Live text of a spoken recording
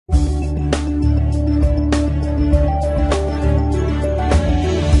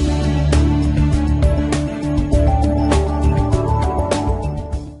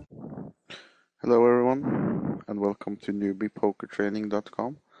to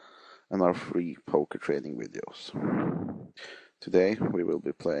newbiepokertraining.com and our free poker training videos. Today we will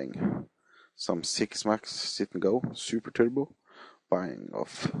be playing some 6-max sit and go Superturbo, buying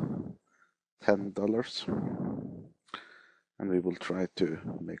off $10, and we will try to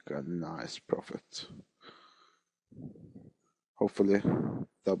make a nice profit. Hopefully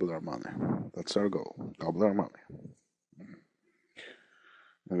double our money. That's our goal, double our money.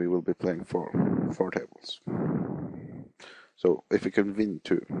 And we will be playing four tables. So if we can win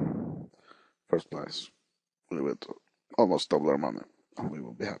 2 first prize, we will almost double our money and we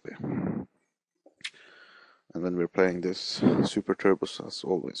will be happy. And when we're playing this Superturbos, as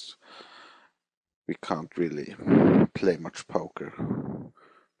always, we can't really play much poker.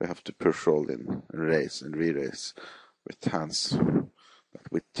 We have to push all in and raise and re-raise with hands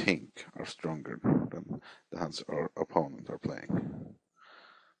that we think are stronger than the hands our opponent are playing.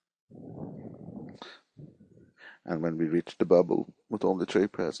 And when we reach the bubble with only 3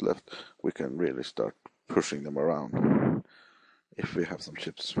 pairs left, we can really start pushing them around if we have some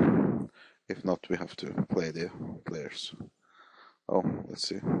chips. If not, we have to play the players. Oh, let's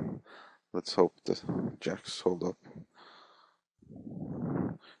see. Let's hope the jacks hold up.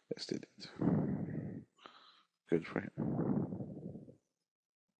 Yes, they did. Good for him.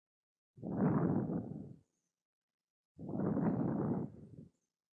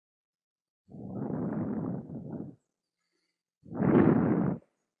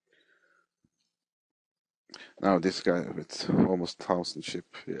 Now this guy with almost 1,000 chip,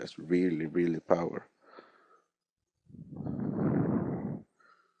 he has really power.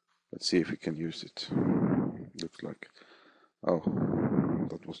 Let's see if we can use it. Looks like, oh,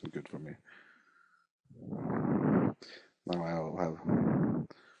 that wasn't good for me. Now I'll have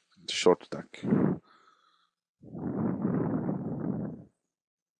the short stack.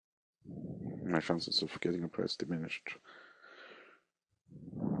 My chances of getting a prize diminished.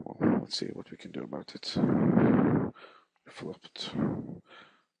 Well, let's see what we can do about it. We flopped.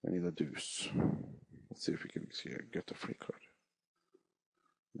 We need a deuce. Let's see if we can get a free card.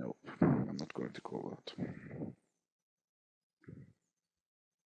 Nope, I'm not going to call that.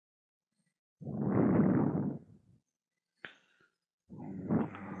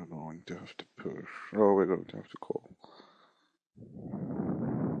 We're going to have to push. Oh, we're going to have to call.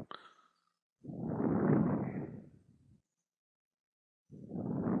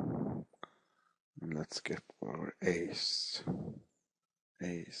 And let's get our ace.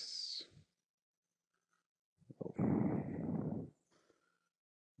 Ace. Oh.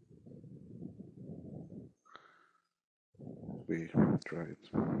 We try it.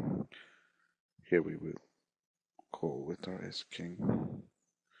 Here we will call with our ace king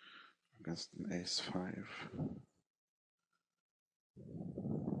against an ace 5.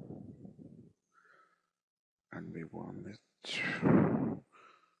 And we won it.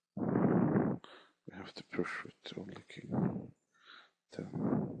 We have to push with only king 10.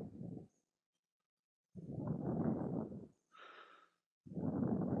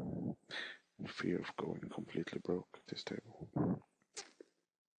 In fear of going completely broke at this table.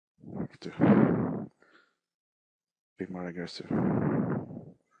 I have to be more aggressive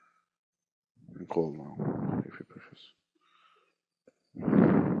and call now if he pushes.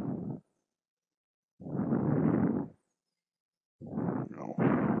 No,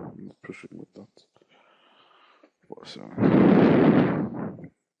 I'm not pushing with that. 4-7.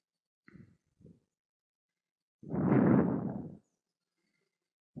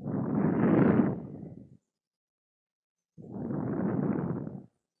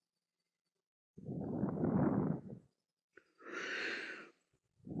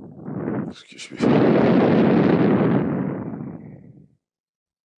 Excuse me.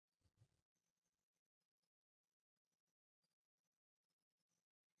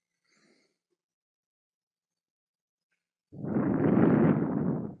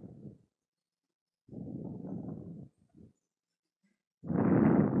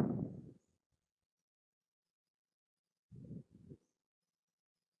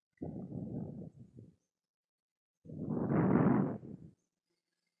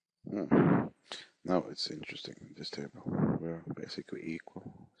 Now it's interesting, this table. We're basically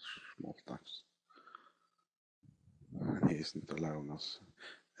equal, small stacks. And he isn't allowing us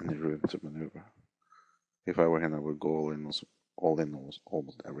any room to maneuver. If I were him, I would go all in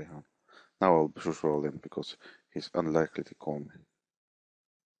almost every hand. Now I'll push all in because he's unlikely to call me.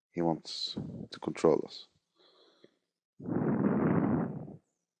 He wants to control us.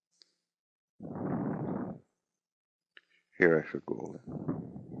 Here I should go all in.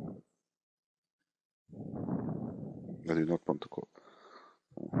 I do not want to call.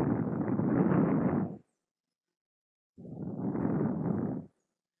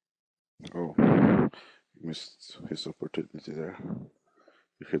 Oh, he missed his opportunity there.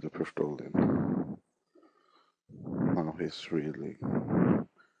 He should have pushed all in. Now he's really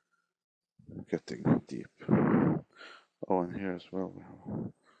getting deep. Oh, and here as well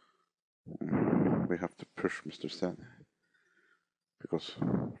we have to push Mr. Stanley, because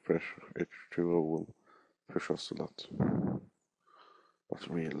fresh H2O will push us a lot. But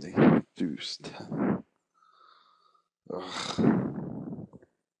really, deuced. Ugh.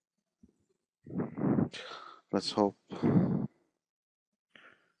 Let's hope. We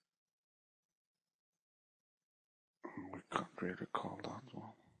can't really call that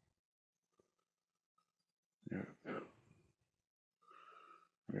one. Yep.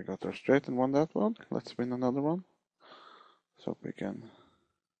 We got our straight and won that one. Let's win another one. So we can.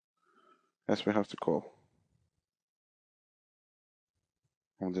 Yes, we have to call.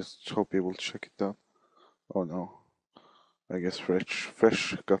 I'll just hope he will check it down. Oh no. I guess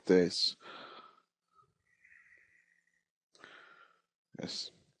Fresh got the ace.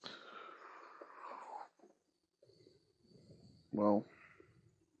 Yes. Well.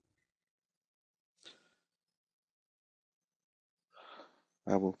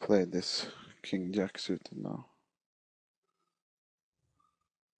 I will play this King Jack suited now.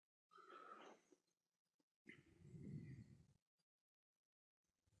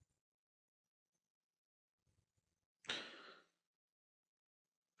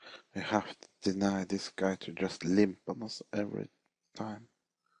 I have to deny this guy to just limp on us every time.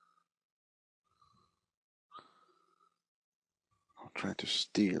 I'm trying to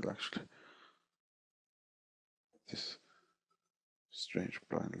steal actually. This strange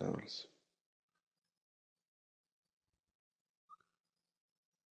blind levels.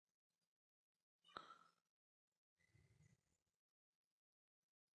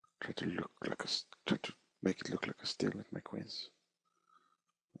 Try to make it look like a steal with my queens.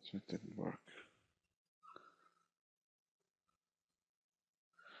 So it didn't work.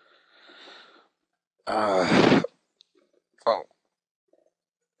 Oh.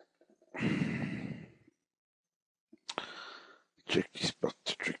 Tricky spot.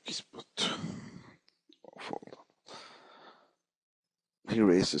 Oh, fold. He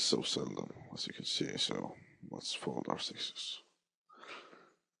raises so seldom, as you can see, so let's fold our sixes.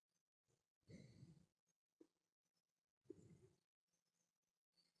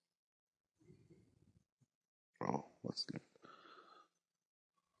 Oh, let's limp.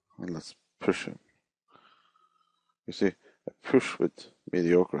 And let's push him. You see, I push with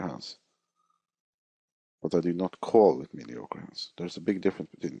mediocre hands, but I do not call with mediocre hands. There's a big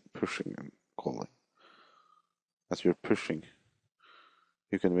difference between pushing and calling. As you're pushing,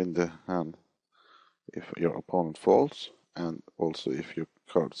 you can win the hand if your opponent folds, and also if your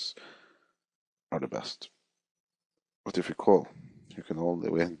cards are the best. But if you call, you can only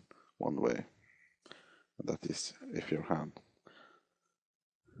win one way, and that is if your hand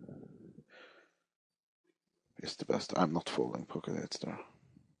is the best. I'm not folding pocket eights there.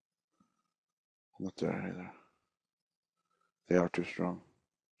 Not there either. They are too strong,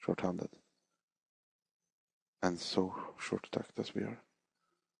 short-handed, and so short-attacked as we are.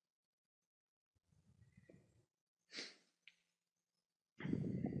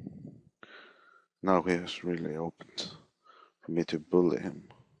 Now he has really opened for me to bully him.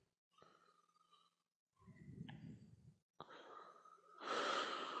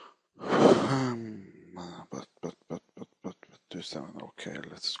 But 2-7. Okay,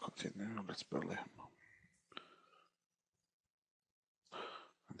 let's continue. Let's bully him.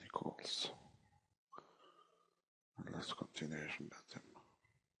 And he calls. And let's continuation bet him.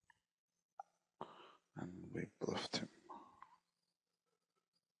 And we bluffed him.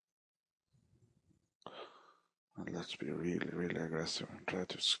 And let's be really aggressive and try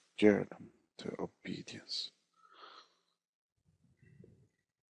to scare them to obedience.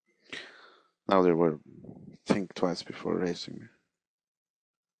 Now they will think twice before raising me.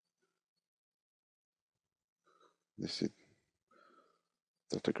 This is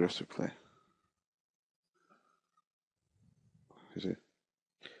that aggressive play. You see?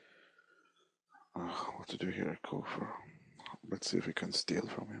 What to do here? Go for. Let's see if we can steal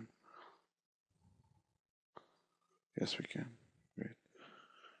from him. Yes, we can. Wait.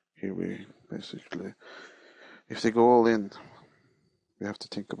 Here we basically, if they go all in, we have to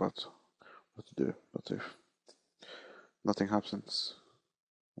think about what to do. But if nothing happens,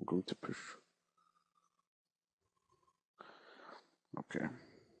 I'm going to push. Okay.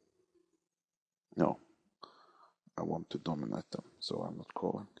 No. I want to dominate them, so I'm not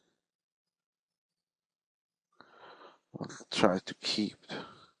calling. I'll try to keep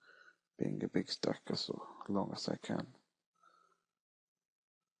being a big stack as long as I can.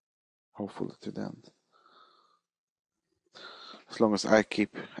 hopefully to the end. As long as I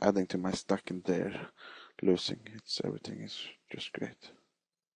keep adding to my stack and they're losing, everything is just great.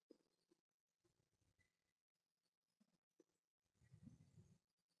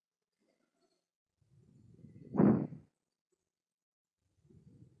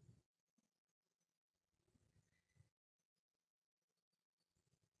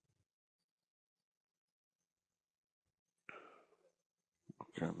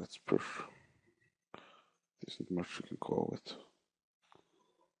 Okay, let's push. There isn't much you can call with.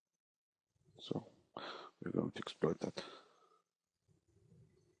 So we're going to exploit that.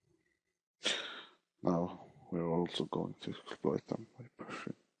 Now we're also going to exploit them by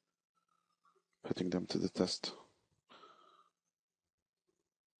pushing, putting them to the test.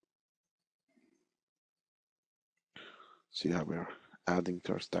 See how we're adding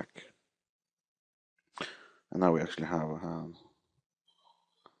to our stack. And now we actually have a hand.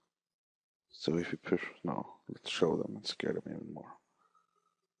 So if we push now, let's show them and scare them even more.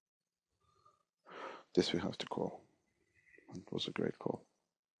 This we have to call. It was a great call.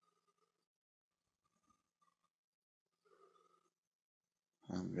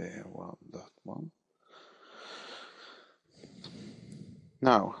 And we won that one.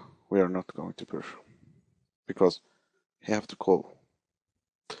 Now we are not going to push because he have to call.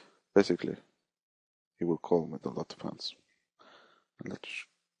 Basically, he will call with a lot of hands. And let's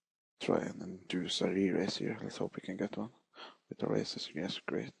try and induce a re-raise here. Let's hope we can get one with the raises. Yes,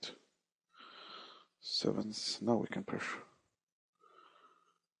 great. Sevens. Now we can push.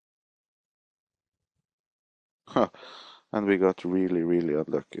 Huh. And we got really, really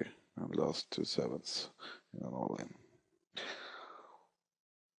unlucky and lost 2 sevens in an all-in.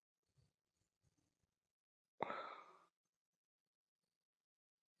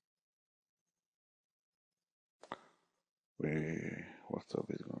 What are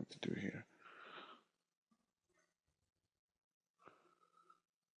we going to do here?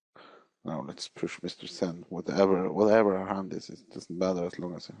 Now let's push Mr. Send. Whatever our hand is, it doesn't matter as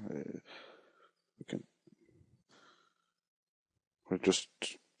long as we can. We're just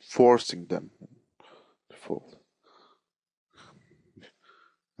forcing them to fold.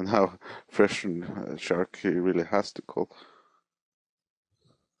 And now Freshen Shark, he really has to call.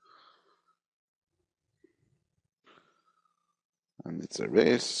 And it's a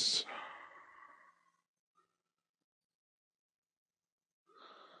race.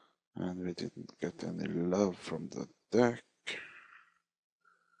 And we didn't get any love from the deck.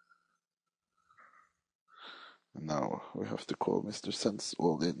 And now we have to call Mr. Sense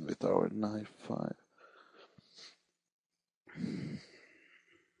all in with our knife 5.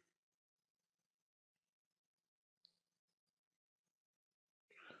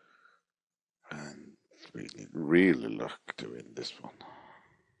 And we need really luck to win this one,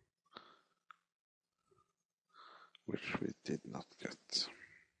 which we did not get.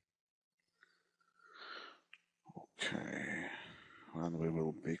 Okay, and we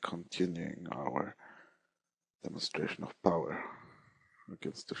will be continuing our demonstration of power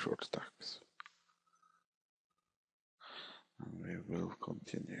against the short stacks. And we will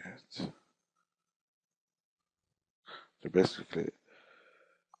continue it. They're basically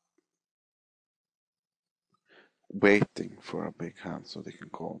waiting for a big hand so they can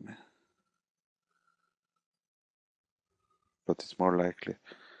call me. But it's more likely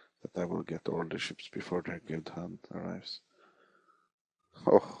that I will get all the ships before their good hand arrives.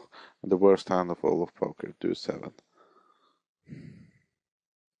 Oh, and the worst hand of all of poker, 2-7.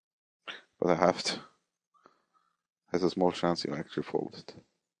 But I have to. There's a small chance you actually fold it.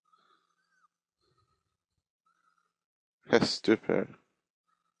 Yes, 2 pair.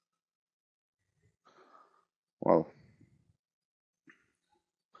 Well,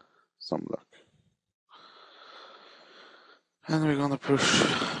 some luck. And we're gonna push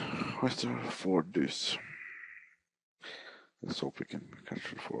with our 4 deuce. Let's hope we can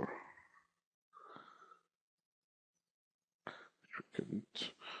catch the 4. Which we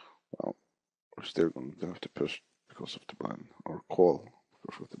couldn't. Well, we're still going to have to push because of the blind, or call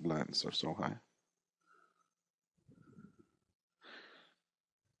because the blinds are so high.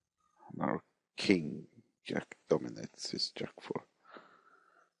 And our king jack dominates his jack 4.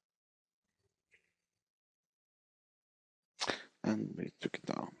 And we took it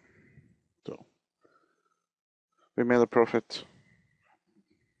down. So we made a profit.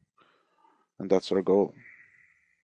 And that's our goal.